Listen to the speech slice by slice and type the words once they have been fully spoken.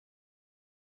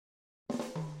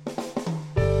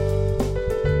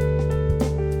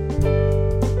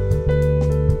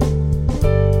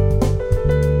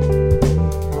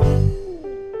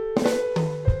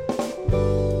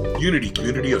Unity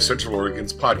Community of Central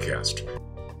Oregon's podcast.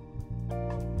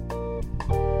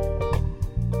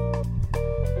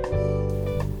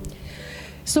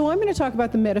 So I'm going to talk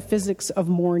about the metaphysics of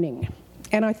mourning.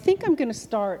 And I think I'm going to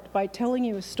start by telling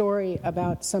you a story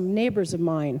about some neighbors of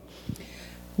mine,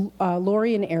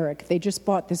 Lori and Eric. They just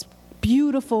bought this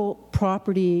beautiful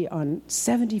property on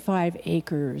 75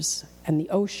 acres, and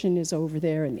the ocean is over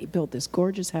there, and they built this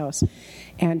gorgeous house.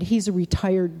 And he's a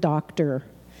retired doctor,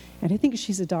 and I think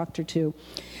she's a doctor too.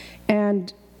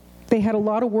 And they had a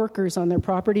lot of workers on their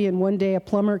property, and one day a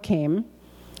plumber came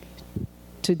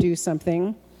to do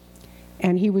something,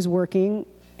 and he was working,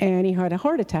 and he had a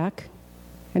heart attack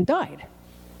and died.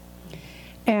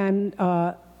 And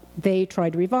they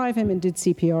tried to revive him and did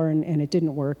CPR, and it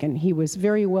didn't work. And he was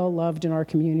very well loved in our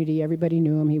community. Everybody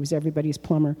knew him. He was everybody's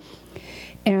plumber.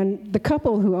 And the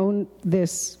couple who owned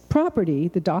this property,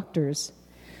 the doctors,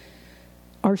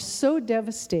 are so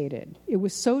devastated. It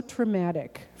was so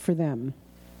traumatic for them.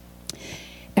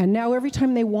 And now every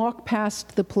time they walk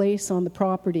past the place on the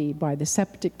property by the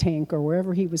septic tank or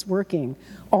wherever he was working,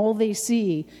 all they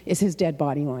see is his dead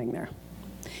body lying there.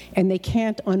 And they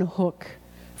can't unhook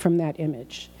from that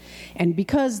image. And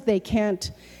because they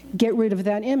can't get rid of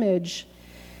that image,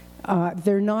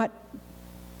 they're not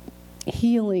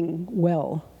healing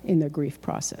well in their grief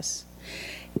process.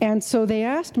 And so they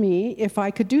asked me if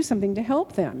I could do something to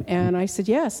help them. And I said,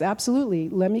 yes, absolutely.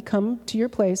 Let me come to your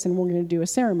place and we're going to do a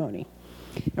ceremony.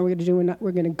 And we're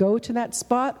going to go to that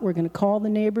spot. We're going to call the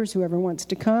neighbors, whoever wants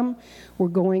to come. We're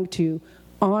going to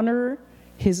honor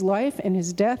his life and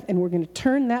his death, and we're going to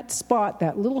turn that spot,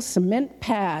 that little cement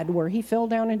pad where he fell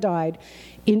down and died,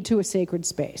 into a sacred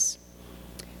space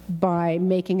by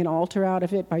making an altar out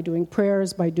of it, by doing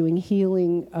prayers, by doing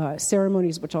healing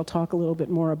ceremonies, which I'll talk a little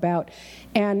bit more about.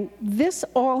 And this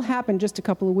all happened just a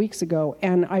couple of weeks ago,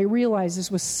 and I realized this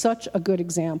was such a good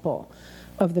example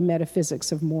of the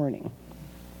metaphysics of mourning.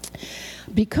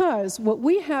 Because what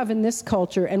we have in this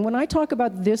culture, and when I talk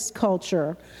about this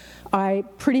culture, I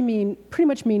pretty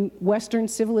much mean Western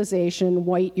civilization,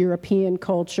 white European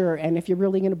culture, and if you're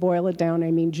really going to boil it down,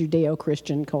 I mean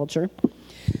Judeo-Christian culture.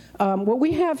 What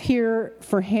we have here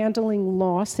for handling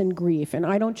loss and grief, and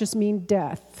I don't just mean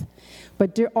death,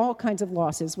 but all kinds of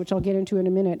losses, which I'll get into in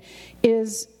a minute,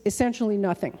 is essentially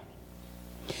nothing.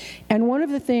 And one of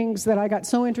the things that I got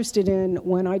so interested in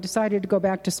when I decided to go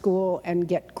back to school and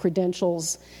get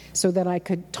credentials so that I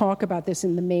could talk about this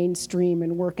in the mainstream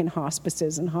and work in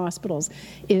hospices and hospitals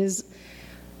is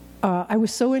I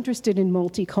was so interested in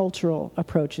multicultural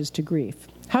approaches to grief.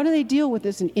 How do they deal with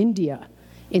this in India,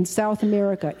 in South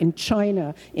America, in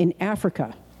China, in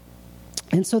Africa?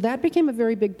 And so that became a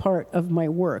very big part of my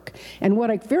work. And what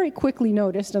I very quickly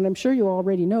noticed, and I'm sure you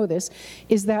already know this,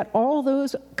 is that all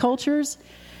those cultures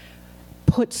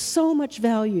put so much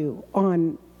value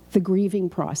on the grieving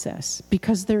process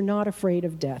because they're not afraid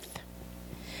of death.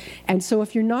 And so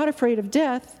if you're not afraid of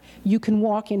death, you can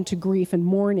walk into grief and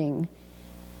mourning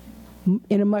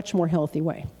in a much more healthy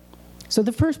way. So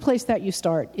the first place that you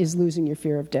start is losing your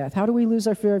fear of death. How do we lose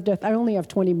our fear of death? I only have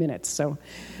 20 minutes, so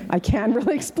I can't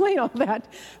really explain all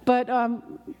that. But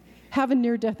have a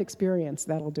near-death experience.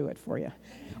 That'll do it for you.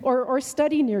 Or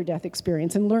study near-death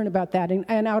experience and learn about that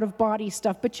and out-of-body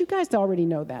stuff. But you guys already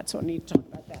know that, so I need to talk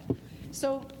about that.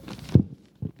 So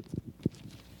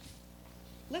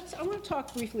I want to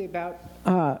talk briefly about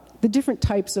the different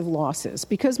types of losses,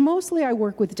 because mostly I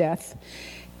work with death,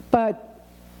 but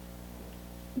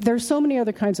there's so many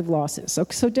other kinds of losses.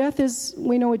 So death is,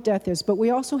 we know what death is, but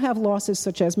we also have losses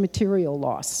such as material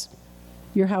loss.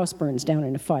 Your house burns down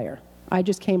in a fire. I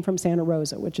just came from Santa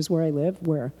Rosa, which is where I live,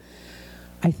 where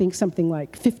I think something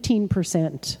like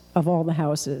 15% of all the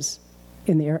houses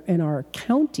in our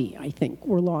county, I think,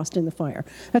 were lost in the fire.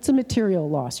 That's a material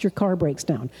loss. Your car breaks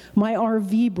down. My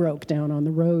RV broke down on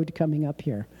the road coming up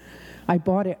here. I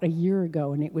bought it a year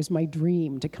ago, and it was my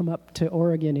dream to come up to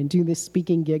Oregon and do this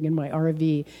speaking gig in my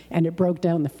RV, and it broke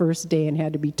down the first day and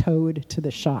had to be towed to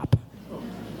the shop.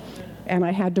 And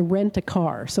I had to rent a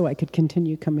car so I could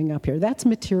continue coming up here. That's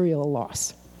material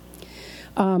loss.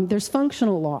 There's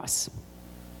functional loss.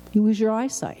 You lose your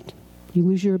eyesight. You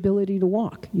lose your ability to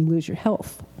walk. You lose your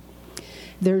health.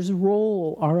 There's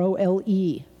role,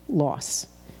 R-O-L-E, loss.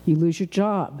 You lose your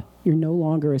job. You're no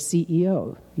longer a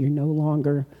CEO. You're no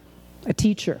longer a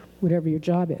teacher, whatever your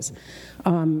job is.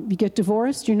 You get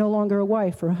divorced, you're no longer a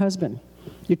wife or a husband.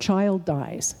 Your child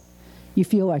dies. You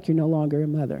feel like you're no longer a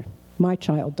mother. My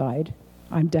child died.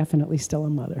 I'm definitely still a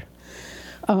mother.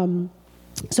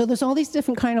 So there's all these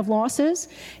different kind of losses,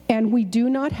 and we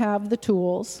do not have the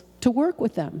tools to work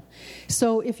with them.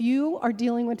 So if you are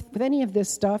dealing with any of this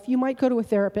stuff, you might go to a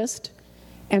therapist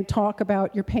and talk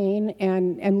about your pain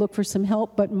and look for some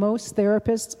help, but most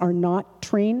therapists are not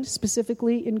trained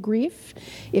specifically in grief.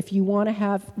 If you want to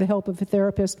have the help of a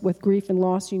therapist with grief and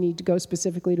loss, you need to go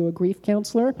specifically to a grief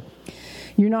counselor.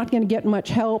 You're not going to get much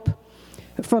help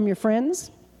from your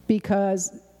friends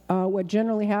because what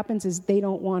generally happens is they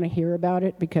don't want to hear about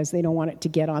it because they don't want it to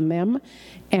get on them,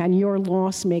 and your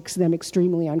loss makes them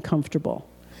extremely uncomfortable.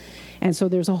 And so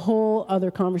there's a whole other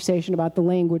conversation about the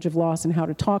language of loss and how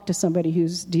to talk to somebody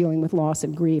who's dealing with loss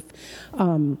and grief,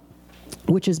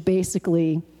 which is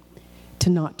basically to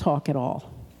not talk at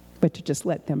all, but to just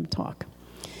let them talk.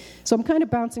 So I'm kind of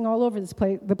bouncing all over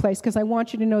the place because I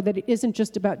want you to know that it isn't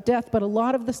just about death, but a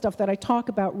lot of the stuff that I talk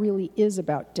about really is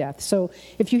about death. So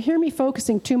if you hear me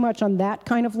focusing too much on that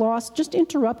kind of loss, just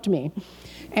interrupt me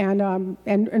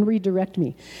and redirect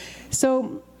me.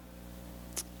 So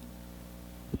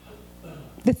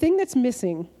the thing that's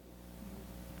missing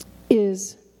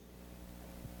is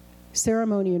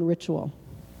ceremony and ritual.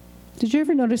 Did you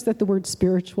ever notice that the word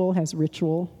spiritual has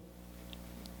ritual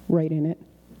right in it?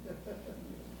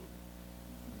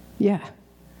 Yeah.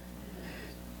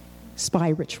 Spy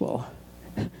ritual.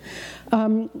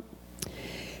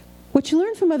 What you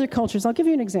learn from other cultures, I'll give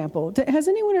you an example. Has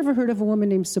anyone ever heard of a woman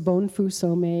named Sobonfu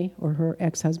Somé or her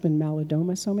ex-husband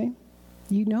Malidoma Somé?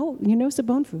 You know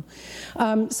Sobonfu.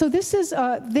 So this is,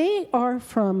 they are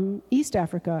from East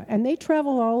Africa, and they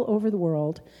travel all over the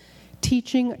world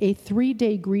teaching a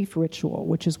 3-day grief ritual,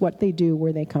 which is what they do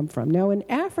where they come from. Now, in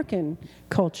African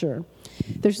culture,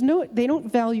 they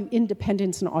don't value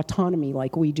independence and autonomy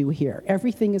like we do here.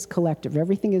 Everything is collective.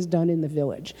 Everything is done in the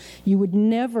village. You would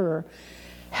never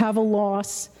have a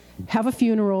loss, have a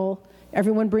funeral,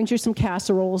 everyone brings you some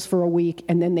casseroles for a week,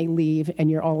 and then they leave,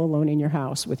 and you're all alone in your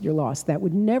house with your loss. That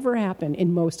would never happen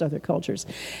in most other cultures.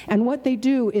 And what they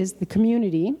do is the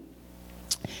community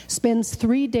spends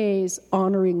 3 days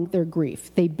honoring their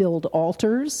grief. They build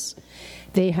altars.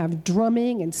 They have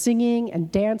drumming and singing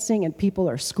and dancing, and people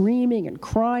are screaming and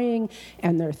crying,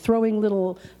 and they're throwing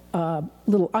little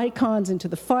icons into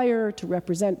the fire to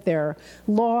represent their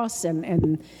loss,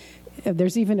 and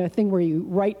there's even a thing where you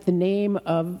write the name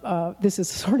of, this is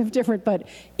sort of different, but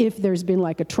if there's been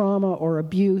like a trauma or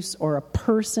abuse or a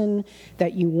person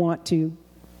that you want to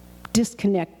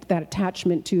disconnect that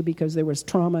attachment to because there was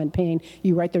trauma and pain,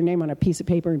 you write their name on a piece of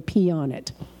paper and pee on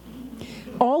it.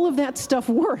 All of that stuff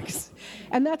works.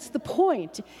 And that's the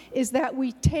point, is that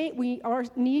we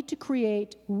need to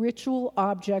create ritual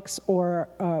objects or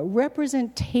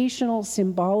representational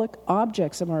symbolic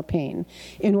objects of our pain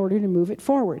in order to move it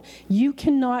forward. You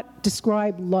cannot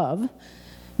describe love.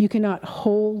 You cannot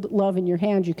hold love in your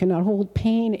hand. You cannot hold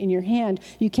pain in your hand.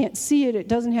 You can't see it. It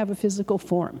doesn't have a physical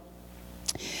form.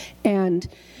 And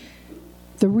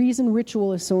the reason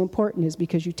ritual is so important is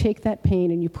because you take that pain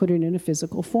and you put it in a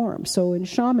physical form. So in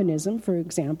shamanism, for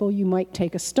example, you might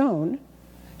take a stone,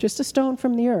 just a stone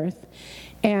from the earth,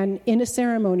 and in a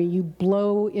ceremony you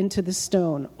blow into the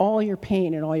stone all your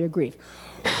pain and all your grief.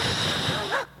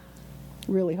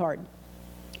 Really hard.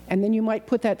 And then you might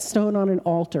put that stone on an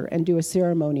altar and do a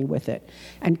ceremony with it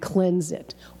and cleanse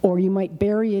it. Or you might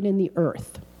bury it in the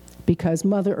earth, because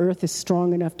Mother Earth is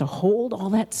strong enough to hold all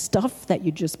that stuff that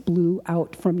you just blew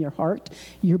out from your heart.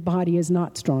 Your body is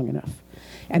not strong enough.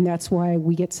 And that's why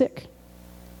we get sick.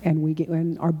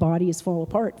 And our bodies fall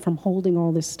apart from holding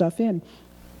all this stuff in.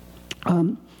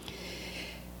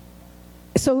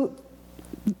 So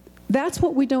that's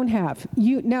what we don't have.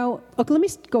 Now, okay, let me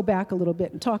go back a little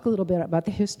bit and talk a little bit about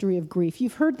the history of grief.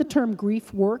 You've heard the term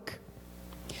grief work.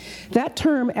 That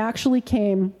term actually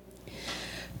came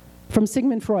from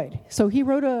Sigmund Freud. So he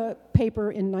wrote a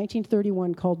paper in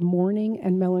 1931 called Mourning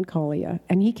and Melancholia,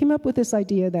 and he came up with this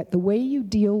idea that the way you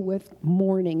deal with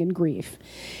mourning and grief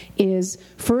is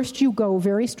first you go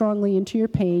very strongly into your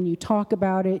pain, you talk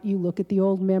about it, you look at the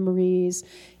old memories,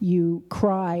 you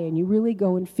cry, and you really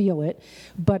go and feel it,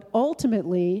 but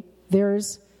ultimately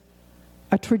there's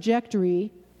a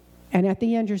trajectory, and at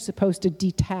the end you're supposed to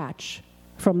detach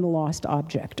from the lost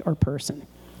object or person.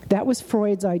 That was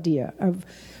Freud's idea of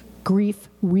grief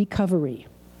recovery,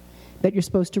 that you're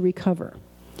supposed to recover.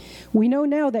 We know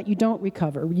now that you don't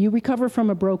recover. You recover from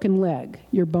a broken leg,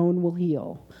 your bone will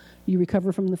heal. You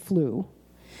recover from the flu.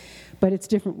 But it's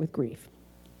different with grief,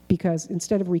 because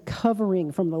instead of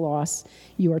recovering from the loss,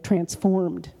 you are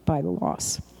transformed by the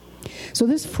loss. So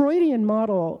this Freudian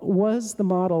model was the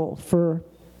model for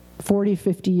 40,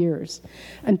 50 years,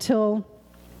 until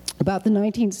about the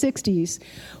 1960s,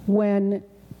 when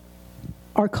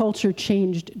our culture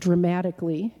changed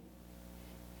dramatically.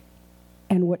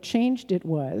 And what changed it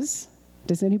was,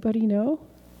 does anybody know?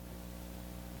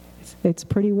 It's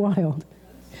pretty wild.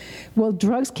 Well,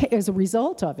 drugs as a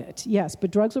result of it, yes,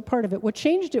 but drugs were part of it. What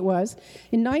changed it was,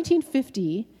 in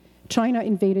 1950, China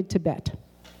invaded Tibet.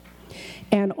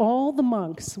 And all the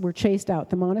monks were chased out.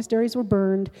 The monasteries were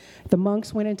burned. The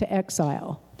monks went into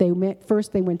exile.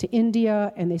 First they went to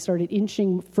India, and they started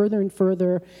inching further and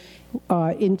further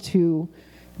into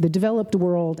the developed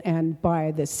world. And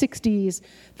by the 60s,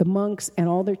 the monks and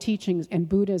all their teachings and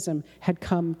Buddhism had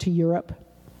come to Europe.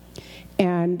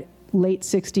 And late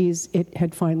 60s, it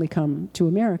had finally come to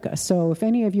America. So if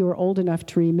any of you are old enough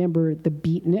to remember the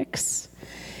beatniks,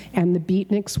 and the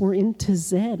beatniks were into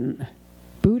Zen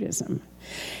Buddhism.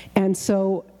 And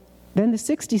so then the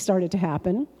 60s started to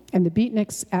happen, and the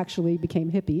beatniks actually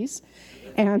became hippies,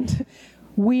 and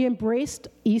we embraced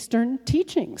Eastern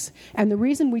teachings. And the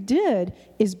reason we did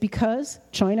is because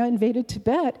China invaded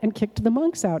Tibet and kicked the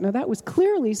monks out. Now that was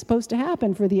clearly supposed to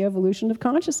happen for the evolution of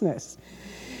consciousness.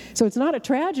 So it's not a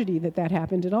tragedy that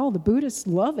happened at all. The Buddhists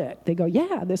love it. They go,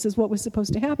 yeah, this is what was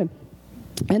supposed to happen.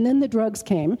 And then the drugs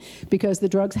came, because the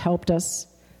drugs helped us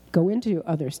go into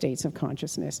other states of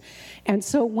consciousness. And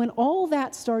so when all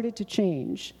that started to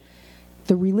change,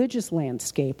 the religious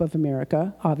landscape of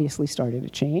America obviously started to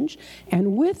change,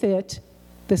 and with it,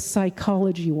 the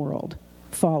psychology world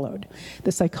followed.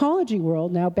 The psychology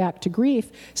world, now back to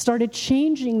grief, started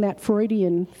changing that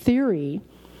Freudian theory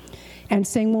and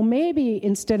saying, well, maybe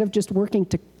instead of just working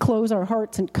to close our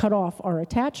hearts and cut off our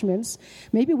attachments,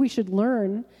 maybe we should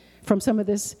learn from some of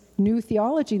this new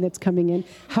theology that's coming in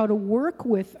how to work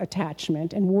with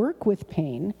attachment and work with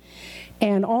pain.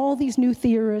 And all these new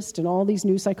theorists and all these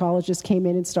new psychologists came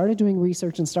in and started doing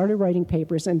research and started writing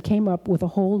papers and came up with a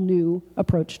whole new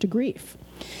approach to grief.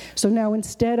 So now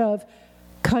instead of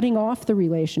cutting off the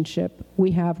relationship,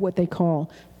 we have what they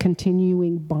call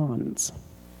continuing bonds.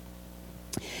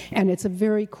 And it's a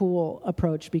very cool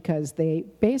approach, because they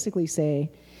basically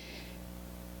say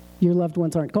your loved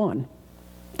ones aren't gone.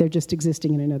 They're just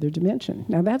existing in another dimension.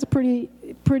 Now that's a pretty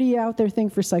out there thing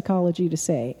for psychology to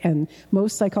say, and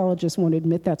most psychologists won't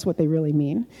admit that's what they really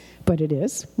mean, but it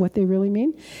is what they really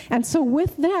mean. And so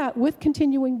with that, with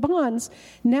continuing bonds,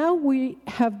 now we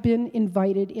have been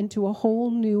invited into a whole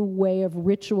new way of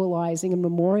ritualizing and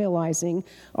memorializing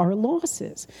our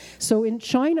losses. So in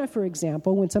China, for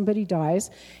example, when somebody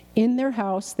dies, in their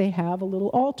house they have a little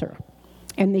altar,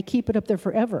 and they keep it up there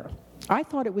forever. I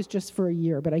thought it was just for a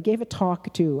year, but I gave a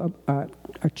talk to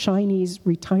a Chinese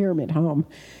retirement home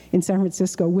in San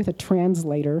Francisco with a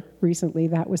translator recently.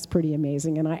 That was pretty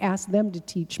amazing, and I asked them to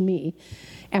teach me.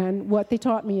 And what they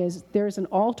taught me is there's an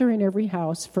altar in every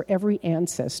house for every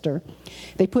ancestor.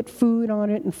 They put food on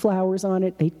it and flowers on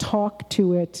it. They talk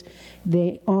to it.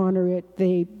 They honor it.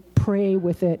 They pray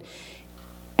with it.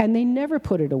 And they never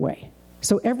put it away.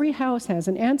 So every house has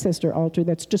an ancestor altar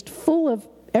that's just full of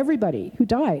everybody who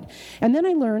died. And then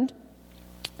I learned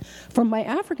from my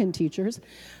African teachers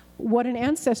what an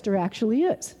ancestor actually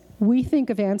is. We think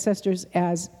of ancestors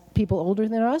as people older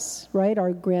than us, right?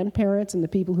 Our grandparents and the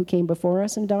people who came before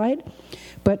us and died.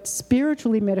 But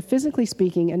spiritually, metaphysically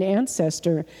speaking, an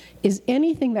ancestor is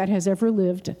anything that has ever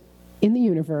lived in the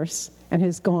universe and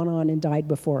has gone on and died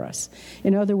before us.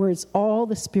 In other words, all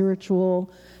the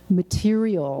spiritual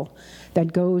material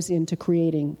that goes into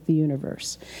creating the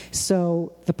universe.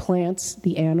 So the plants,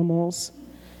 the animals,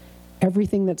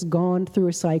 everything that's gone through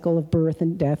a cycle of birth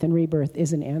and death and rebirth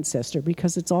is an ancestor,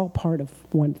 because it's all part of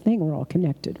one thing. We're all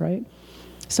connected, right?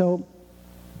 So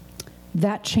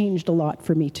that changed a lot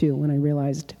for me too when I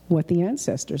realized what the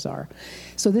ancestors are.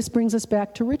 So this brings us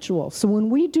back to ritual. So when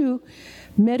we do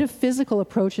metaphysical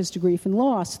approaches to grief and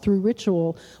loss through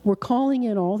ritual, we're calling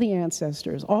in all the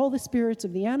ancestors, all the spirits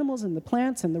of the animals and the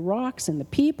plants and the rocks and the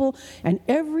people and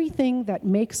everything that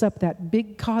makes up that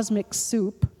big cosmic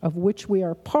soup of which we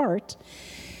are part.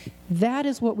 That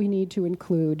is what we need to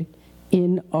include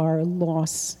in our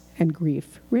loss and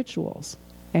grief rituals.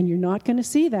 And you're not going to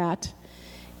see that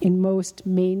in most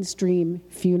mainstream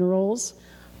funerals,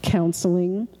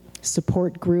 counseling,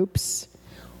 support groups,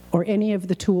 or any of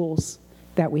the tools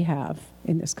that we have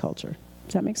in this culture.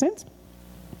 Does that make sense?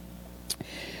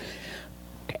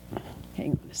 Okay,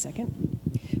 hang on a second.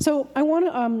 So I want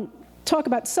to talk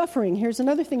about suffering. Here's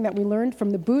another thing that we learned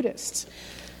from the Buddhists.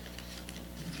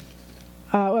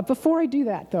 Before I do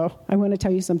that, though, I want to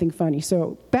tell you something funny.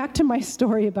 So back to my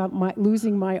story about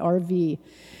losing my RV.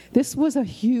 This was a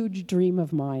huge dream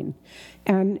of mine.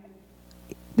 And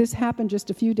this happened just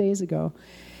a few days ago.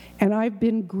 And I've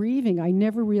been grieving. I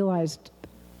never realized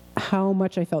how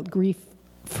much I felt grief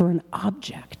for an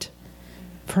object,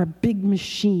 for a big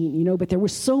machine, but there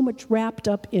was so much wrapped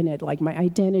up in it, like my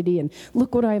identity and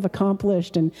look what I've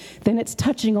accomplished. And then it's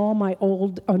touching all my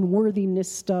old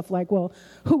unworthiness stuff, like, well,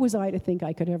 who was I to think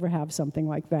I could ever have something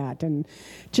like that? And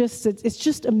it's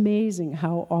just amazing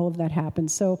how all of that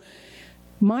happens. So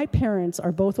my parents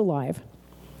are both alive.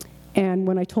 And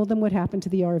when I told them what happened to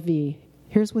the RV,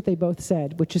 here's what they both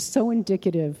said, which is so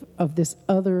indicative of this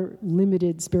other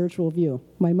limited spiritual view.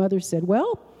 My mother said,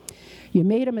 well, you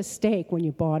made a mistake when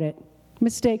you bought it.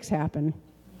 Mistakes happen.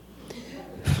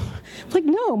 Like,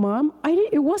 no, Mom,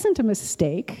 it wasn't a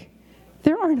mistake.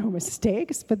 There are no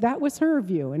mistakes, but that was her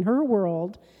view. In her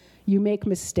world, you make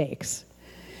mistakes.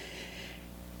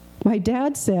 My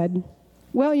dad said,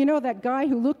 well, that guy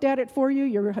who looked at it for you,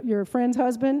 your friend's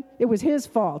husband, it was his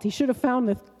fault. He should have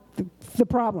found the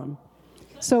problem.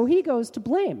 So he goes to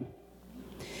blame.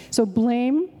 So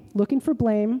blame, looking for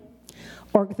blame,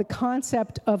 or the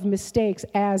concept of mistakes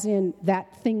as in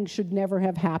that thing should never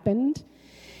have happened,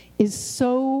 is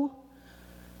so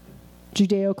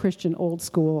Judeo-Christian, old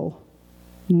school,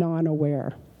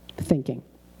 non-aware thinking.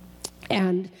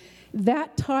 And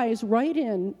that ties right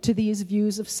in to these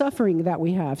views of suffering that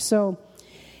we have. So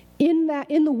in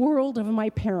the world of my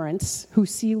parents who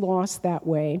see loss that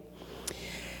way,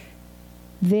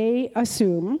 they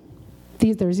assume,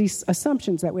 there's these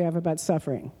assumptions that we have about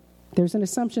suffering. There's an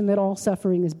assumption that all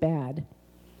suffering is bad.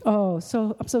 Oh,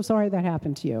 so I'm so sorry that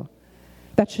happened to you.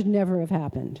 That should never have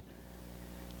happened.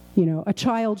 A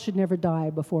child should never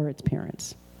die before its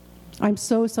parents. I'm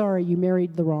so sorry you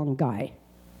married the wrong guy.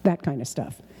 That kind of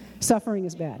stuff. Suffering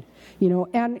is bad.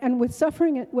 And with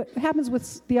suffering, what happens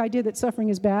with the idea that suffering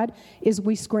is bad is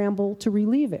we scramble to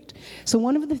relieve it. So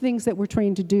one of the things that we're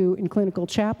trained to do in clinical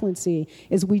chaplaincy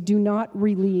is we do not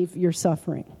relieve your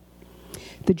suffering.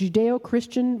 The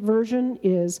Judeo-Christian version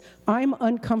is, I'm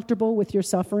uncomfortable with your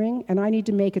suffering, and I need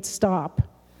to make it stop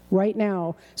right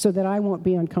now so that I won't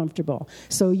be uncomfortable.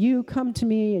 So you come to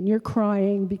me, and you're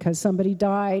crying because somebody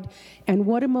died, and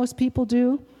what do most people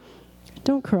do?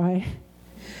 Don't cry.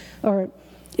 Or,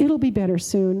 it'll be better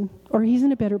soon. Or, he's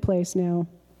in a better place now.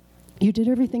 You did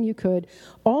everything you could.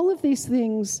 All of these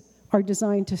things are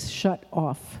designed to shut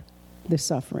off the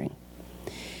suffering.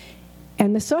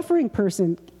 And the suffering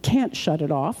person can't shut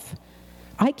it off.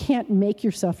 I can't make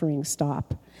your suffering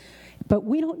stop. But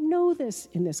we don't know this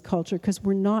in this culture because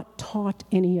we're not taught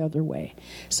any other way.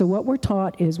 So what we're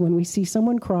taught is when we see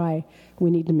someone cry,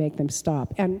 we need to make them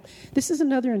stop. And this is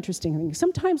another interesting thing.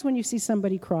 Sometimes when you see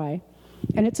somebody cry,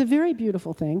 and it's a very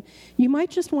beautiful thing, you might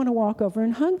just want to walk over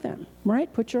and hug them,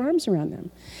 right? Put your arms around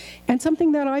them. And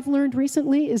something that I've learned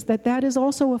recently is that is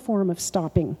also a form of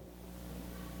stopping.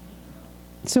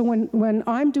 So when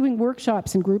I'm doing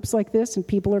workshops in groups like this and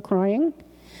people are crying,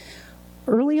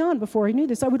 early on, before I knew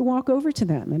this, I would walk over to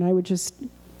them and I would just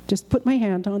put my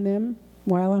hand on them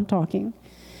while I'm talking.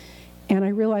 And I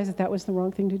realized that was the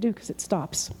wrong thing to do because it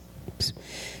stops.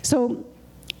 So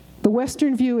the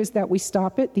Western view is that we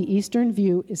stop it. The Eastern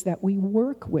view is that we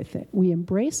work with it. We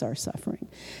embrace our suffering.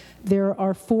 There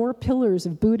are 4 pillars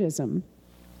of Buddhism.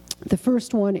 The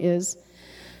first one is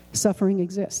suffering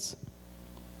exists.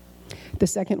 The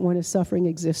second one is suffering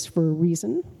exists for a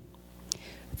reason.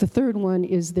 The third one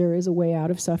is there is a way out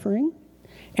of suffering.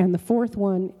 And the fourth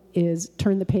one is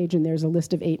turn the page and there's a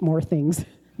list of 8 more things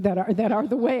that are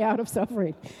the way out of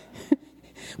suffering.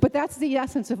 But that's the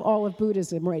essence of all of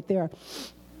Buddhism right there.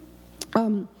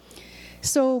 The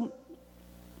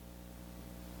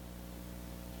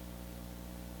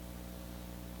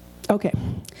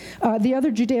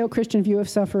other Judeo-Christian view of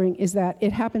suffering is that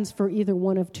it happens for either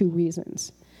one of 2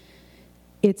 reasons.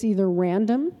 It's either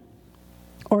random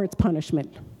or it's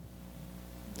punishment.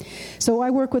 So I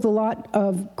work with a lot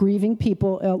of grieving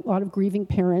people, a lot of grieving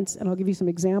parents, and I'll give you some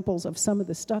examples of some of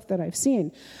the stuff that I've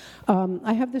seen.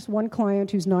 I have this one client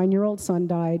whose 9-year-old son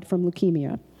died from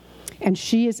leukemia, and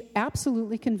she is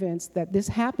absolutely convinced that this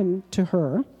happened to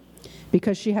her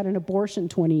because she had an abortion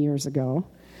 20 years ago,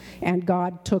 and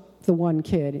God took the one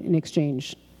kid in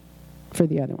exchange for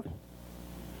the other one.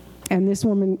 And this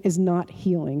woman is not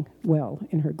healing well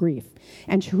in her grief.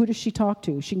 And who does she talk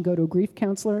to? She can go to a grief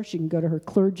counselor, she can go to her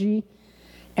clergy,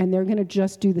 and they're going to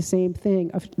just do the same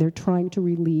thing. They're trying to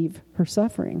relieve her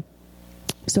suffering.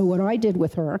 So what I did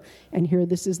with her, and here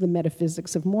this is the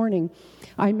metaphysics of mourning,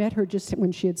 I met her just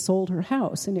when she had sold her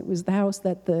house, and it was the house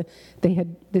that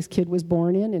this kid was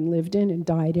born in and lived in and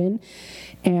died in.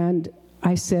 And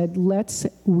I said, let's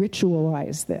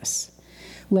ritualize this.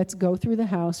 Let's go through the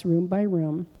house room by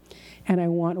room, and I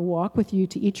want to walk with you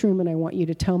to each room, and I want you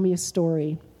to tell me a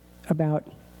story about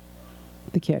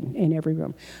the kid in every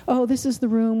room. Oh, this is the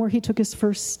room where he took his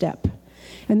first step.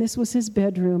 And this was his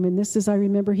bedroom, and this is, I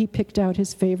remember he picked out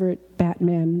his favorite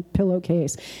Batman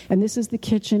pillowcase. And this is the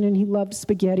kitchen, and he loved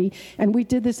spaghetti. And we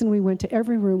did this, and we went to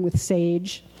every room with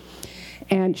sage.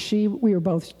 And we were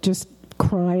both just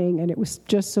crying, and it was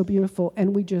just so beautiful.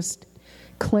 And we just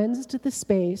cleansed the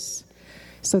space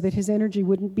so that his energy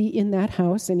wouldn't be in that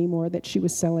house anymore that she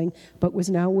was selling, but was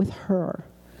now with her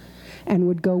and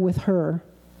would go with her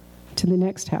to the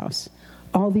next house.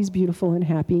 All these beautiful and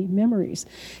happy memories.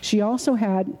 She also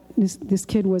had, this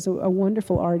kid was a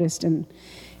wonderful artist, and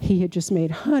he had just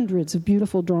made hundreds of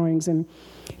beautiful drawings. And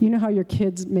you know how your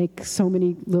kids make so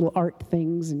many little art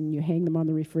things and you hang them on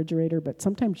the refrigerator, but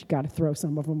sometimes you got to throw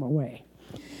some of them away.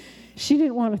 She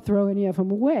didn't want to throw any of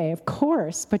them away, of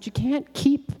course, but you can't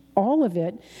keep all of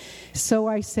it. So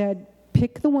I said,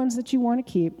 pick the ones that you want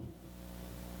to keep,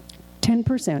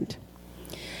 10%,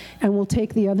 and we'll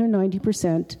take the other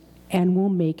 90% and we'll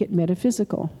make it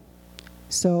metaphysical.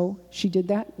 So she did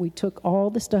that. We took all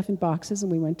the stuff in boxes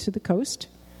and we went to the coast.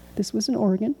 This was in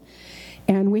Oregon.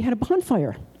 And we had a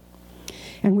bonfire.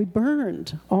 And we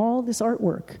burned all this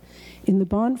artwork in the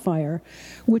bonfire,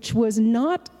 which was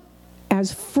not,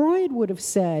 as Freud would have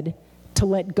said, to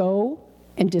let go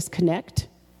and disconnect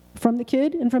from the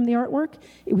kid and from the artwork.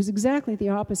 It was exactly the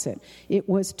opposite. It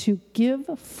was to give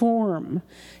form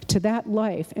to that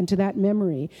life and to that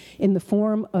memory in the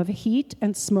form of heat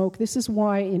and smoke. This is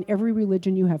why in every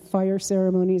religion you have fire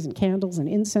ceremonies and candles and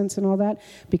incense and all that,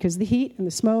 because the heat and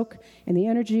the smoke and the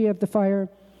energy of the fire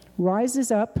rises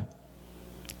up,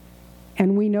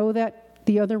 and we know that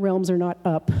the other realms are not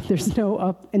up. There's no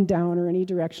up and down or any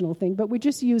directional thing, but we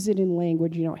just use it in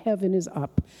language. Heaven is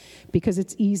up because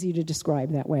it's easy to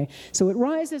describe that way. So it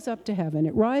rises up to heaven.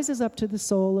 It rises up to the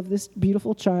soul of this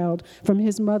beautiful child from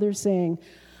his mother saying,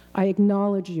 I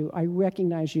acknowledge you. I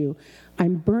recognize you.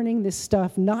 I'm burning this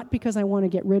stuff not because I want to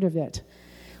get rid of it,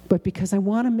 but because I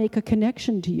want to make a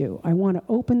connection to you. I want to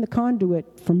open the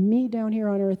conduit from me down here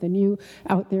on earth and you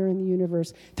out there in the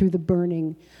universe through the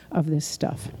burning of this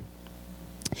stuff.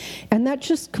 And that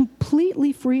just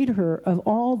completely freed her of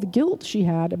all the guilt she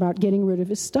had about getting rid of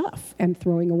his stuff and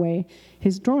throwing away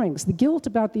his drawings. The guilt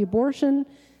about the abortion,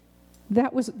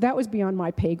 that was beyond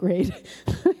my pay grade.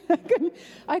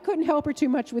 I couldn't help her too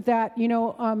much with that.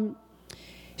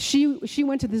 She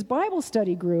went to this Bible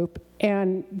study group,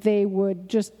 and they would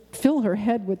just fill her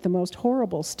head with the most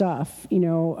horrible stuff,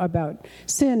 about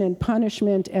sin and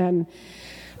punishment. And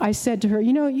I said to her,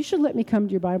 you should let me come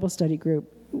to your Bible study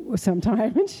group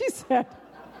sometime. And she said,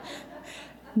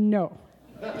 no,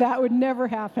 that would never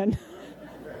happen.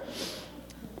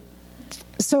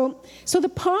 So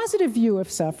the positive view of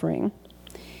suffering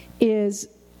is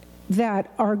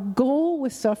that our goal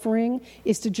with suffering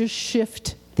is to just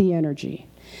shift the energy.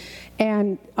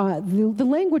 And the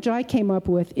language I came up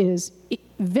with is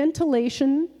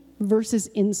ventilation versus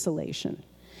insulation.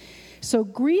 So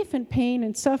grief and pain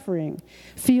and suffering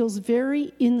feels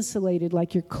very insulated,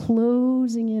 like you're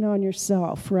closing in on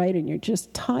yourself, right? And you're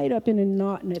just tied up in a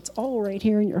knot, and it's all right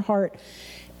here in your heart.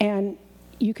 And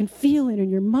you can feel it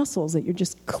in your muscles that you're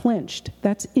just clenched.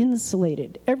 That's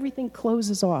insulated. Everything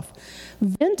closes off.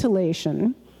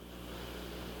 Ventilation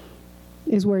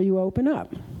is where you open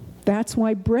up. That's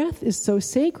why breath is so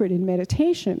sacred in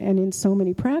meditation and in so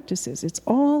many practices. It's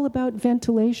all about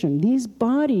ventilation. These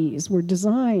bodies were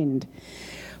designed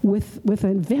with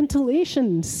a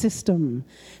ventilation system,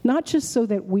 not just so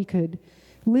that we could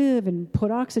live and put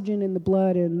oxygen in the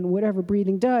blood and whatever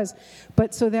breathing does,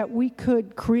 but so that we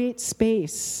could create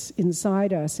space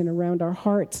inside us and around our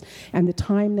hearts. And the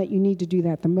time that you need to do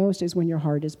that the most is when your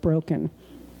heart is broken.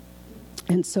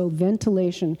 And so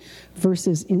ventilation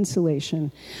versus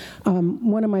insulation.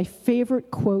 One of my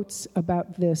favorite quotes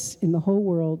about this in the whole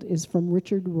world is from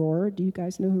Richard Rohr. Do you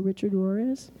guys know who Richard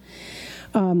Rohr is?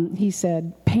 He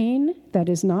said, pain that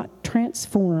is not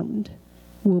transformed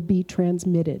will be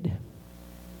transmitted.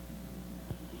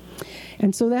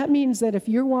 And so that means that if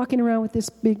you're walking around with this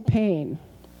big pain,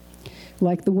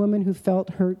 like the woman who felt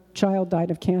her child died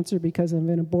of cancer because of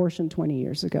an abortion 20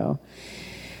 years ago,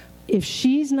 if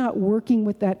she's not working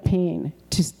with that pain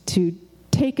to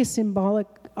take a symbolic,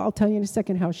 I'll tell you in a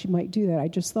second how she might do that. I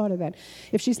just thought of that.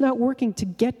 If she's not working to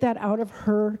get that out of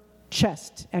her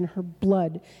chest and her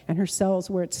blood and her cells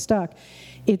where it's stuck,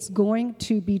 it's going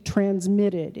to be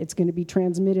transmitted. It's going to be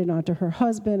transmitted onto her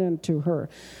husband and to her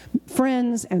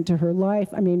friends and to her life.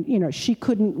 I mean, she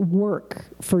couldn't work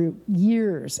for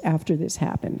years after this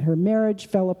happened. Her marriage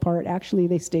fell apart. Actually,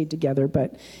 they stayed together,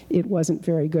 but it wasn't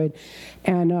very good.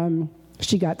 And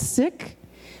she got sick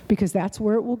because that's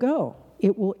where it will go.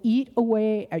 It will eat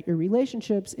away at your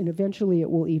relationships, and eventually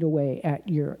it will eat away at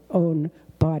your own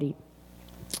body.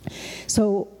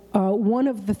 So one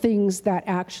of the things that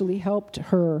actually helped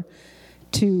her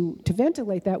to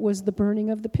ventilate that was the burning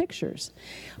of the pictures.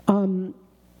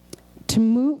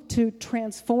 To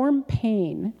transform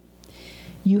pain,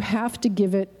 you have to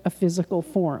give it a physical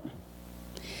form.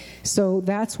 So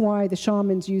that's why the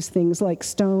shamans use things like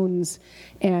stones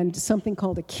and something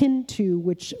called a kintu,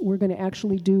 which we're going to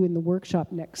actually do in the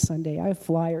workshop next Sunday. I have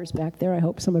flyers back there. I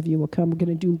hope some of you will come. We're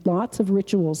going to do lots of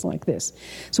rituals like this.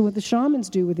 So what the shamans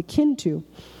do with the kintu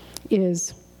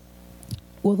is,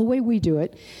 well, the way we do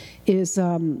it is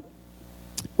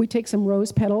we take some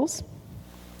rose petals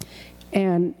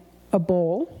and a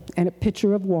bowl and a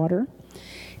pitcher of water,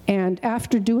 and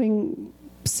after doing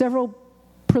several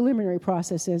preliminary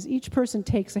processes, each person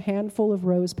takes a handful of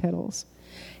rose petals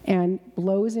and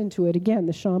blows into it. Again,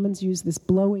 the shamans use this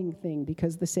blowing thing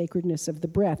because the sacredness of the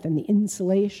breath and the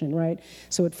insulation, right?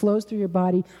 So it flows through your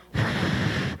body.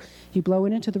 You blow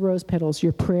it into the rose petals,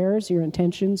 your prayers, your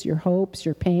intentions, your hopes,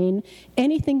 your pain,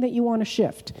 anything that you want to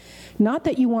shift. Not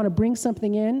that you want to bring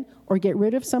something in or get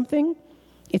rid of something.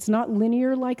 It's not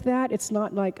linear like that. It's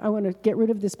not like I want to get rid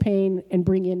of this pain and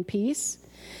bring in peace.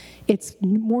 It's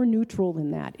more neutral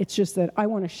than that. It's just that I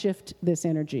want to shift this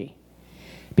energy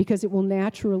because it will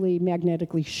naturally,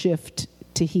 magnetically shift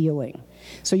to healing.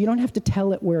 So you don't have to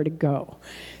tell it where to go.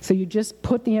 So you just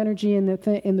put the energy in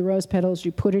the rose petals,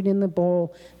 you put it in the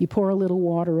bowl, you pour a little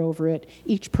water over it.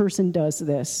 Each person does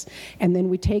this. And then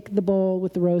we take the bowl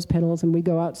with the rose petals and we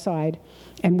go outside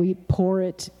and we pour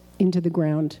it into the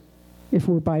ground. If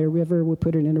we're by a river, we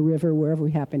put it in a river, wherever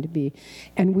we happen to be.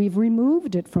 And we've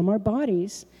removed it from our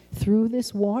bodies through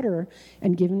this water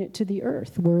and given it to the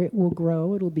earth, where it will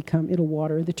grow, it'll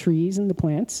water the trees and the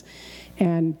plants,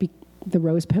 and the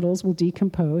rose petals will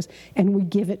decompose, and we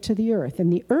give it to the earth.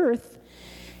 And the earth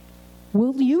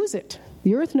will use it.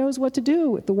 The earth knows what to do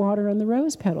with the water and the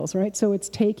rose petals, right? So it's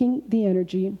taking the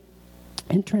energy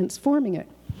and transforming it.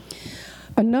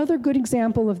 Another good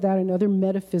example of that, another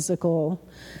metaphysical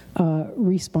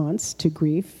response to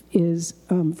grief is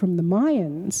from the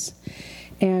Mayans.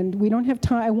 And we don't have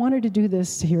time. I wanted to do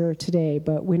this here today,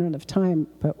 but we don't have time.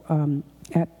 But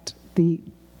at the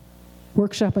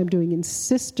workshop I'm doing in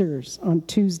Sisters on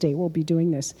Tuesday, we'll be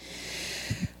doing this.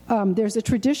 There's a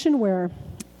tradition where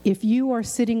if you are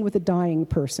sitting with a dying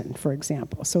person, for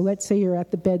example, so let's say you're at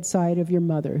the bedside of your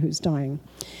mother who's dying,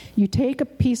 you take a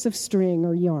piece of string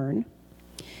or yarn,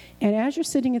 and as you're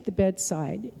sitting at the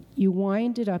bedside, you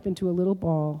wind it up into a little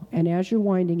ball, and as you're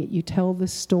winding it, you tell the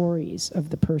stories of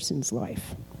the person's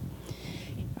life.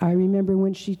 I remember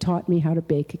when she taught me how to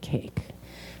bake a cake.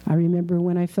 I remember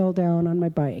when I fell down on my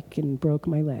bike and broke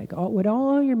my leg. What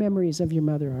all your memories of your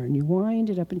mother are, and you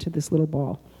wind it up into this little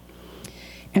ball.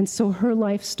 And so her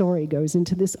life story goes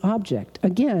into this object.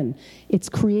 Again, it's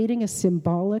creating a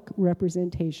symbolic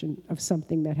representation of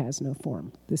something that has no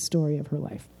form, the story of her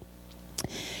life.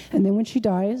 And then when she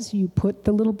dies, you put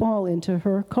the little ball into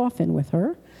her coffin with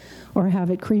her, or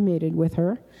have it cremated with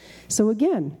her. So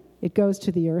again, it goes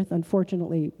to the earth.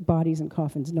 Unfortunately, bodies and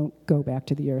coffins don't go back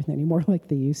to the earth anymore like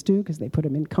they used to, because they put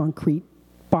them in concrete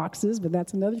boxes, but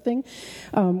that's another thing.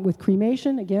 With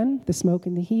cremation, again, the smoke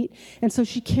and the heat. And so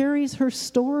she carries her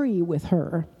story with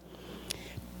her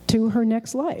to her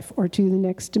next life or to the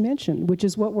next dimension, which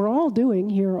is what we're all doing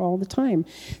here all the time.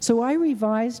 So I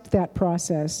revised that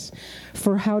process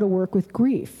for how to work with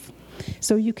grief.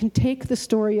 So you can take the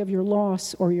story of your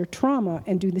loss or your trauma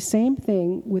and do the same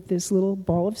thing with this little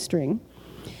ball of string,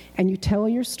 and you tell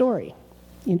your story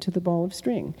into the ball of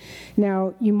string.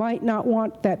 Now, you might not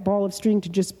want that ball of string to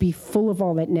just be full of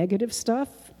all that negative stuff,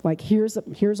 like here's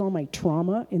all my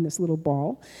trauma in this little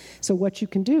ball. So what you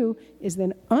can do is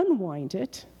then unwind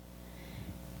it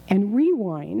and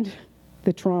rewind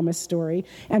the trauma story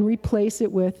and replace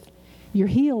it with your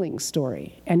healing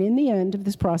story. And in the end of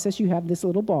this process, you have this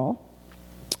little ball.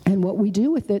 And what we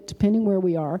do with it, depending where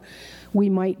we are, we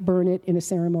might burn it in a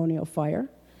ceremonial fire,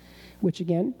 which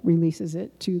again releases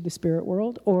it to the spirit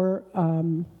world, or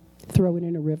throw it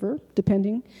in a river,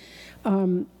 depending.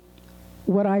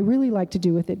 What I really like to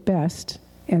do with it best,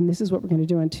 and this is what we're going to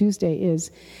do on Tuesday,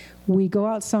 is we go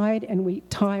outside and we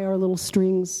tie our little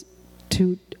strings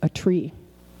to a tree.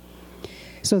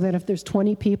 So that if there's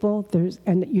 20 people,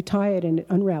 and you tie it and it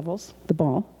unravels, the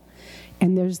ball,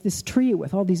 and there's this tree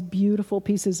with all these beautiful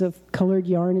pieces of colored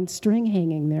yarn and string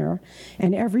hanging there,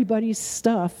 and everybody's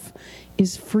stuff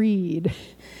is freed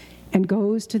and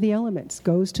goes to the elements,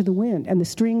 goes to the wind, and the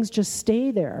strings just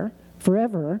stay there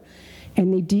forever,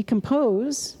 and they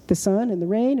decompose, the sun and the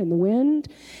rain and the wind.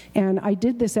 And I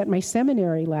did this at my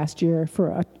seminary last year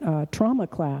for a trauma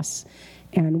class,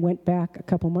 and went back a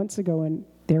couple months ago, and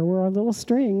there were our little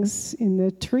strings in the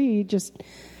tree, just,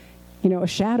 a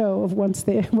shadow of what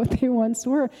they once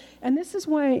were. And this is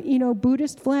why,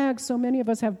 Buddhist flags, so many of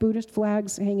us have Buddhist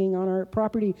flags hanging on our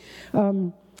property.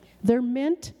 They're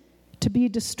meant to be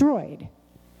destroyed.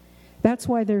 That's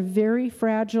why they're very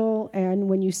fragile, and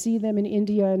when you see them in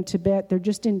India and Tibet, they're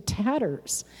just in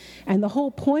tatters. And the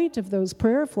whole point of those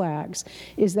prayer flags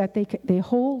is that they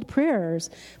hold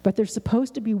prayers, but they're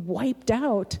supposed to be wiped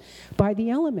out by the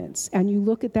elements. And you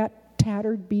look at that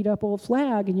tattered, beat-up old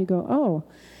flag, and you go,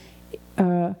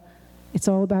 it's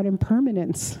all about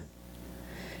impermanence.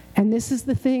 And this is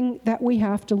the thing that we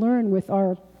have to learn with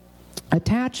our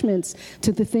attachments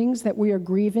to the things that we are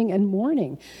grieving and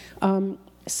mourning.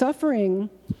 Suffering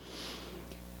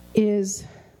is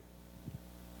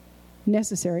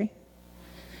necessary.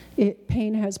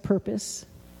 Pain has purpose.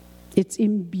 It's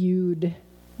imbued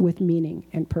with meaning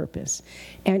and purpose.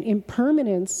 And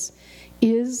impermanence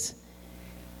is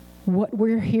what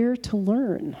we're here to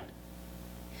learn.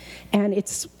 And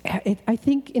I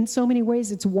think in so many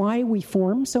ways it's why we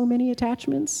form so many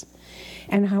attachments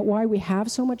and why we have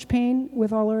so much pain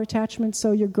with all our attachments.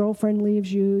 So your girlfriend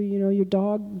leaves you, your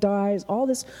dog dies, all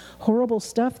this horrible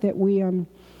stuff that we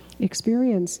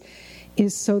experience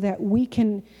is so that we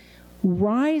can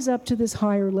rise up to this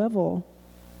higher level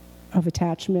of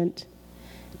attachment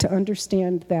to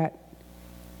understand that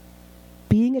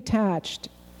being attached,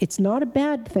 it's not a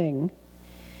bad thing,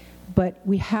 but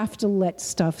we have to let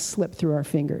stuff slip through our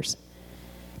fingers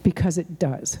because it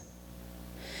does.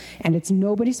 And it's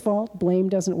nobody's fault. Blame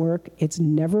doesn't work. It's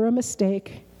never a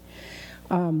mistake.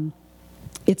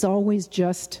 It's always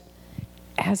just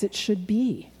as it should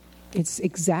be. It's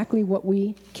exactly what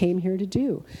we came here to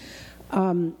do.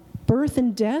 Birth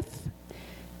and death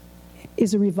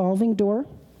is a revolving door.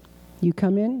 You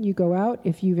come in, you go out.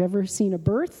 If you've ever seen a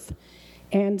birth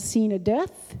and seen a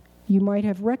death, you might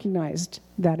have recognized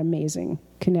that amazing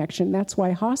connection. That's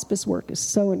why hospice work is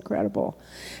so incredible.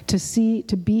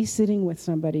 To be sitting with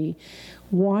somebody,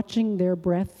 watching their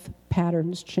breath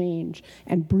patterns change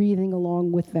and breathing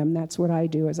along with them. That's what I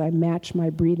do, is I match my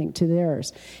breathing to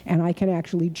theirs. And I can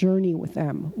actually journey with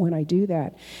them when I do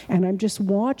that. And I'm just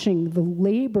watching the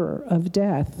labor of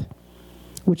death,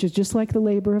 which is just like the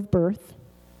labor of birth,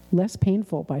 less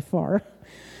painful by far.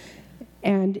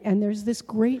 And there's this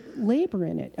great labor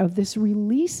in it of this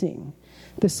releasing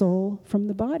the soul from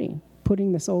the body,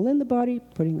 putting the soul in the body,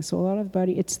 putting the soul out of the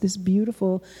body. It's this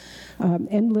beautiful,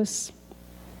 endless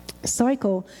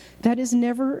cycle that is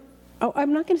never,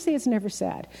 I'm not going to say it's never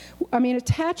sad. I mean,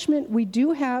 attachment, we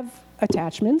do have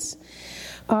attachments.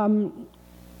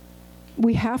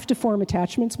 We have to form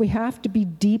attachments. We have to be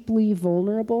deeply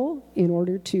vulnerable in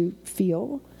order to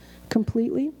feel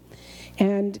completely.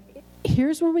 And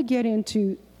here's where we get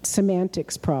into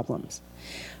semantics problems.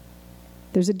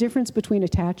 There's a difference between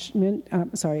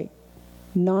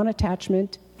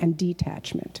non-attachment and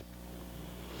detachment.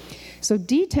 So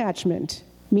detachment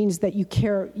means that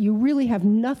you really have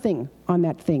nothing on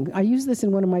that thing. I use this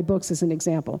in one of my books as an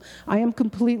example. I am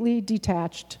completely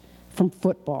detached from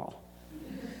football.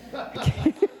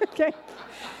 Okay?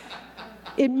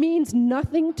 It means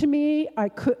nothing to me.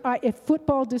 If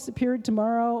football disappeared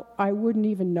tomorrow, I wouldn't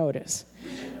even notice.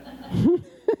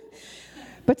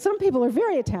 But some people are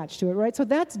very attached to it, right? So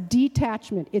that's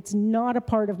detachment. It's not a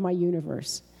part of my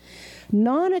universe.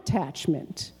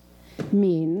 Non-attachment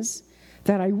means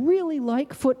that I really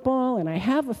like football and I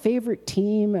have a favorite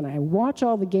team and I watch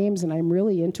all the games and I'm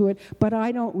really into it, but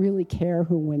I don't really care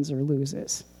who wins or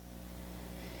loses.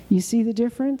 You see the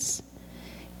difference?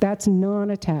 That's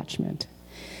non-attachment.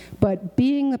 But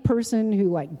being the person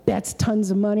who bets tons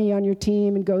of money on your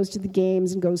team and goes to the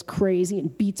games and goes crazy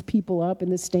and beats people up in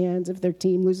the stands if their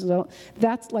team loses,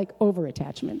 that's like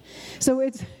over-attachment. So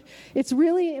it's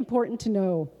really important to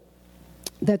know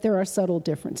that there are subtle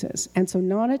differences. And so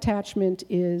non-attachment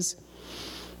is,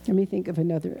 let me think of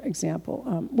another example.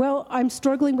 I'm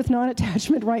struggling with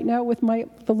non-attachment right now with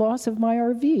the loss of my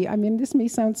RV. I mean, this may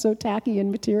sound so tacky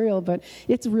and material, but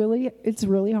it's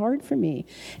really hard for me.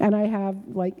 And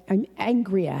I'm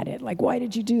angry at it. Why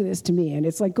did you do this to me? And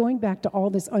it's going back to all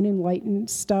this unenlightened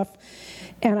stuff.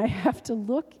 And I have to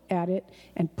look at it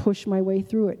and push my way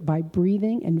through it by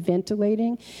breathing and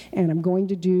ventilating. And I'm going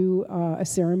to do a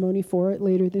ceremony for it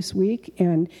later this week.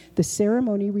 And the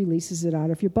ceremony releases it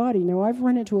out of your body. Now, I've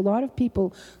run into a lot of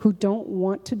people who don't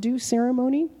want to do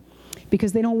ceremony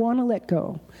because they don't want to let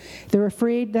go. They're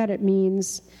afraid that it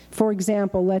means, for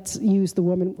example, let's use the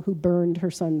woman who burned her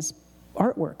son's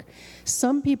artwork.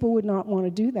 Some people would not want to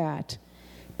do that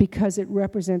because it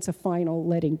represents a final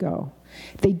letting go.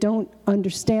 They don't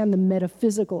understand the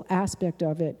metaphysical aspect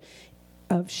of it.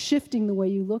 shifting the way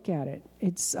you look at it.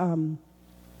 It's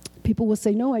people will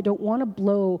say, no, I don't want to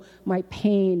blow my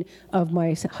pain of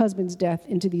my husband's death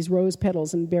into these rose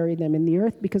petals and bury them in the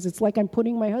earth, because it's like I'm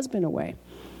putting my husband away.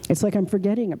 It's like I'm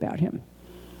forgetting about him.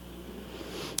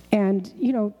 And,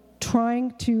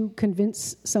 trying to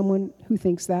convince someone who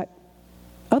thinks that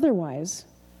otherwise,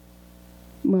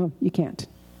 well, you can't.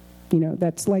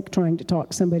 That's like trying to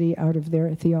talk somebody out of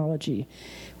their theology,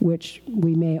 which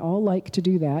we may all like to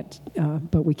do that,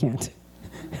 but we can't.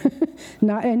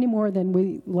 Not any more than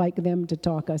we like them to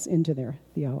talk us into their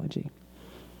theology.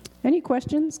 Any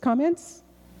questions, comments?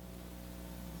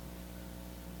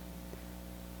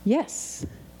 Yes.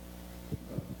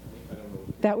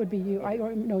 That would be you. I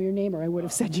don't know your name, or I would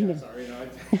have said your name. Sorry, no,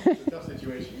 it's a tough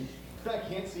situation. I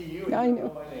can't see you, and you don't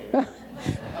know my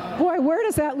name. Boy, where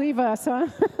does that leave us, huh?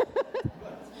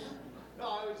 No,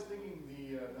 I was thinking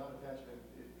the non-attachment,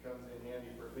 it comes in handy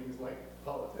for things like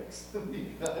politics.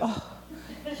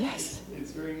 Because yes.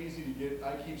 It's very easy to get,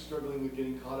 I keep struggling with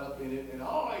getting caught up in it, and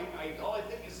all I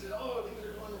think is, things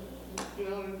are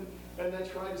fun, and I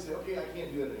try to say, okay, I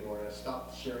can't do that anymore, and I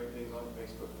stopped sharing things on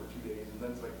Facebook for 2 days, and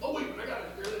then it's like, oh wait, I gotta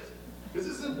share this, because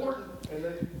this is important, and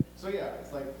then, so yeah,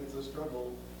 it's a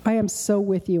struggle. I am so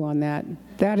with you on that.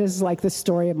 That is like the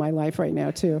story of my life right now,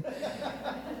 too.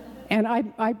 And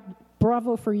I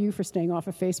bravo for you for staying off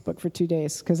of Facebook for 2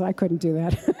 days, because I couldn't do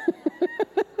that.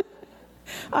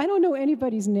 I don't know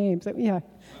anybody's names. Yeah. I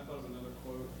thought of another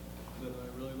quote that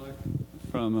I really liked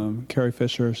from Carrie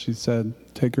Fisher. She said,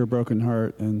 "Take your broken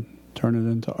heart and turn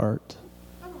it into art."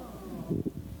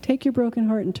 Take your broken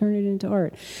heart and turn it into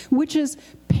art, which is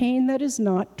pain that is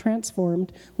not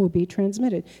transformed will be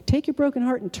transmitted. Take your broken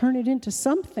heart and turn it into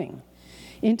something,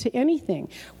 into anything.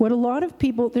 What a lot of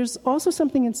people, there's also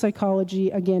something in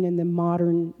psychology, again, in the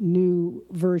modern new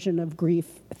version of grief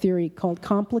theory called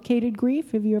complicated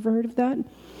grief. Have you ever heard of that?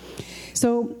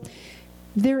 So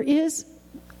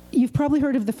you've probably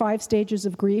heard of the 5 stages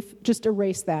of grief. Just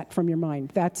erase that from your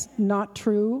mind. That's not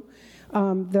true.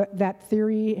 That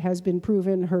theory has been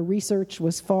proven. Her research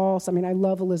was false. I mean, I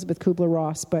love Elizabeth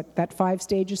Kubler-Ross, but that 5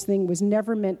 stages thing was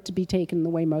never meant to be taken the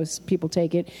way most people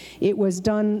take it. It was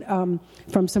done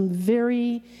from some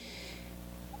very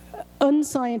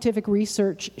unscientific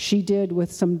research she did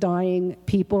with some dying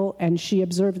people, and she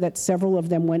observed that several of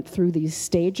them went through these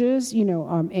stages,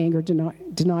 anger,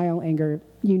 denial, anger,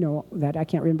 that. I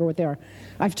can't remember what they are.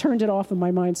 I've turned it off in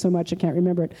my mind so much I can't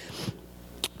remember it.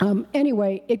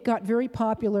 Anyway, it got very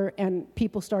popular, and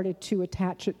people started to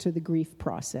attach it to the grief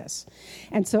process.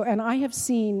 And I have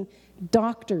seen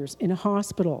doctors in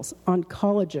hospitals,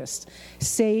 oncologists,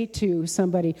 say to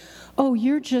somebody, oh,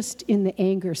 you're just in the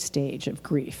anger stage of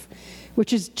grief,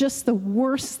 which is just the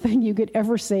worst thing you could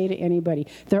ever say to anybody.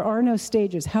 There are no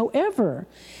stages. However,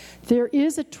 there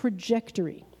is a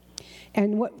trajectory.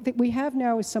 And what we have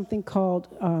now is something called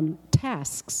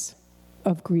tasks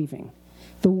of grieving.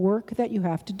 The work that you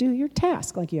have to do, your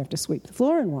task, like you have to sweep the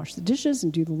floor and wash the dishes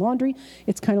and do the laundry,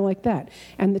 it's kind of like that.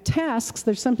 And the tasks,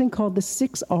 there's something called the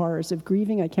 6 R's of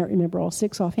grieving. I can't remember all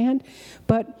 6 offhand,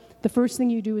 but the first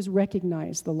thing you do is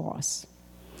recognize the loss.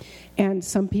 And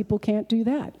some people can't do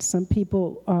that. Some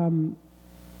people,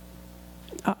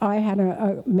 I had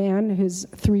a man, his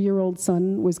 3-year-old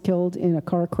son was killed in a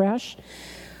car crash.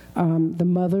 The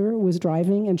mother was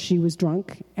driving and she was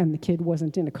drunk, and the kid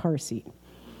wasn't in a car seat.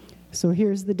 So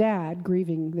here's the dad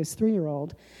grieving this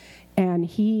 3-year-old, and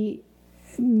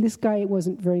this guy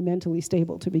wasn't very mentally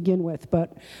stable to begin with,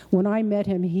 but when I met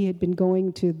him, he had been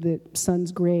going to the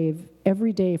son's grave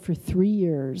every day for 3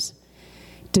 years,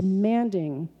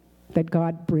 demanding that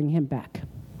God bring him back.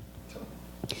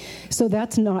 So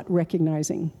that's not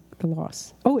recognizing the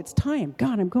loss. Oh, it's time.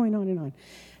 God, I'm going on and on.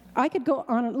 I could go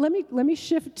on. Let me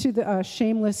shift to the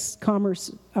shameless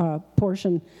commerce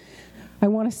portion. I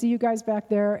want to see you guys back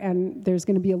there, and there's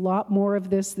going to be a lot more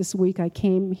of this week. I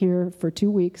came here for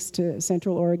 2 weeks to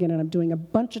Central Oregon, and I'm doing a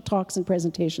bunch of talks and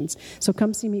presentations. So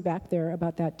come see me back there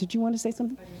about that. Did you want to say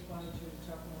something? I just wanted to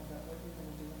talk more about what you're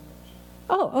going to do in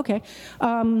the workshop. Oh,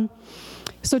 okay.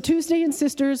 So Tuesday in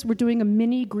Sisters, we're doing a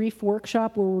mini grief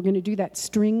workshop where we're going to do that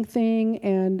string thing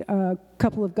and a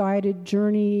couple of guided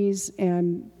journeys,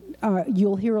 and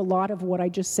you'll hear a lot of what I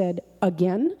just said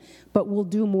again, but we'll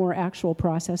do more actual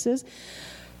processes.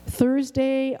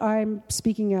 Thursday, I'm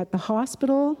speaking at the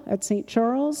hospital at St.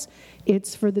 Charles.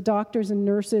 It's for the doctors and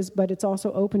nurses, but it's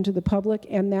also open to the public,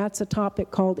 and that's a topic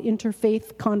called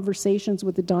Interfaith Conversations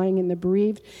with the Dying and the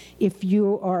Bereaved. If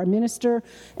you are a minister,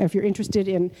 if you're interested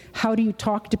in how do you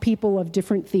talk to people of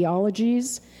different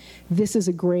theologies, this is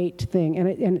a great thing,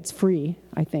 and it's free,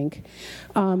 I think.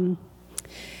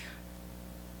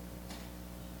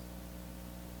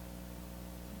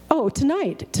 Oh,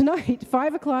 tonight,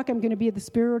 5 o'clock, I'm going to be at the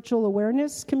Spiritual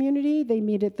Awareness Community. They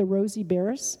meet at the Rosie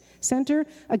Barris Center.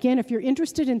 Again, if you're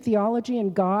interested in theology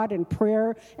and God and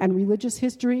prayer and religious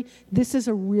history, this is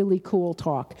a really cool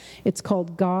talk. It's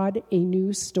called God, A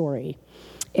New Story.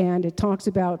 And it talks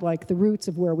about like the roots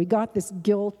of where we got this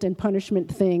guilt and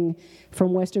punishment thing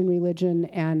from Western religion,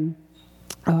 and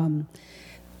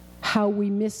how we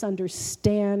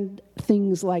misunderstand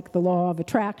things like the law of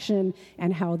attraction,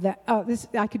 and how that,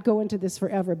 I could go into this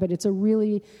forever, but it's a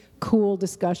really cool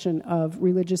discussion of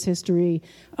religious history,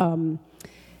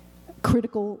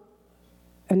 critical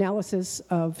analysis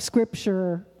of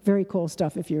scripture, very cool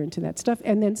stuff if you're into that stuff.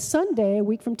 And then Sunday, a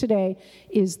week from today,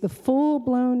 is the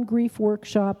full-blown grief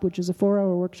workshop, which is a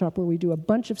 4-hour workshop where we do a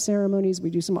bunch of ceremonies,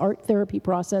 we do some art therapy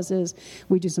processes,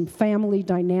 we do some family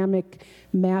dynamic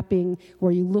mapping,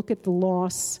 where you look at the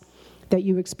loss that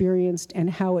you experienced and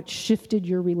how it shifted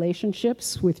your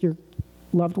relationships with your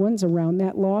loved ones around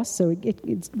that loss. So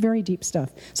it's very deep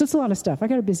stuff. So it's a lot of stuff. I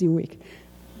got a busy week.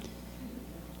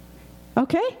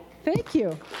 Okay, thank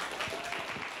you.